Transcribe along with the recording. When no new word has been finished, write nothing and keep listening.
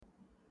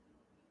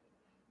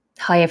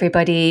Hi,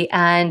 everybody,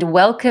 and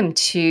welcome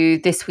to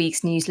this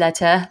week's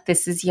newsletter.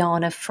 This is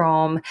Yana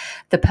from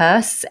The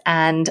Purse,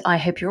 and I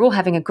hope you're all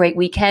having a great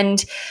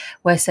weekend.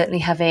 We're certainly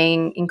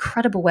having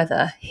incredible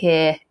weather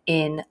here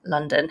in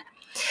London.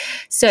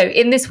 So,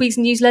 in this week's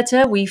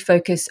newsletter, we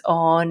focus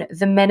on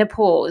the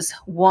menopause,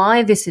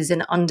 why this is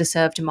an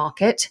underserved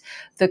market,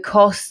 the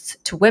costs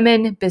to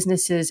women,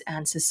 businesses,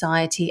 and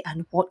society,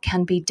 and what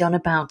can be done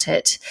about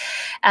it.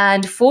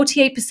 And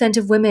 48%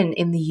 of women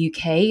in the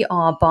UK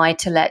are buy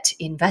to let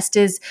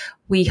investors.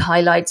 We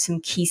highlight some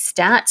key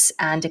stats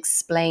and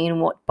explain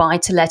what buy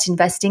to let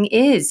investing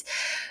is.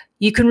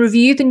 You can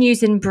review the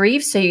news in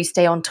brief so you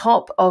stay on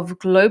top of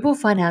global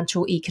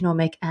financial,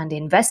 economic, and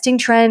investing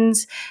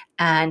trends.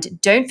 And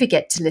don't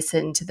forget to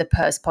listen to the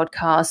Purse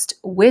podcast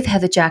with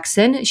Heather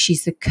Jackson.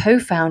 She's the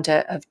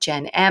co-founder of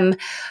Gen M.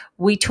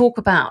 We talk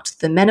about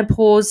the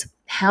menopause,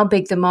 how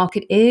big the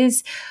market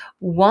is,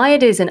 why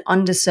it is an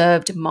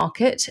underserved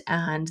market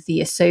and the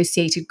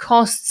associated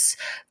costs,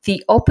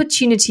 the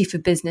opportunity for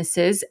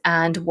businesses,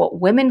 and what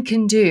women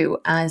can do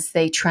as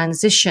they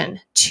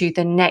transition to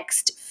the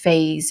next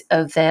phase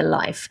of their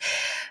life.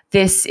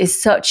 This is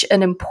such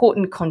an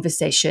important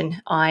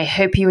conversation. I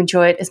hope you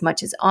enjoy it as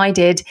much as I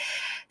did.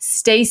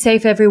 Stay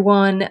safe,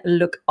 everyone.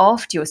 Look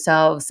after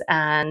yourselves,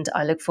 and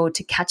I look forward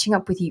to catching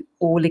up with you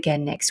all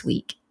again next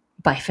week.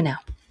 Bye for now.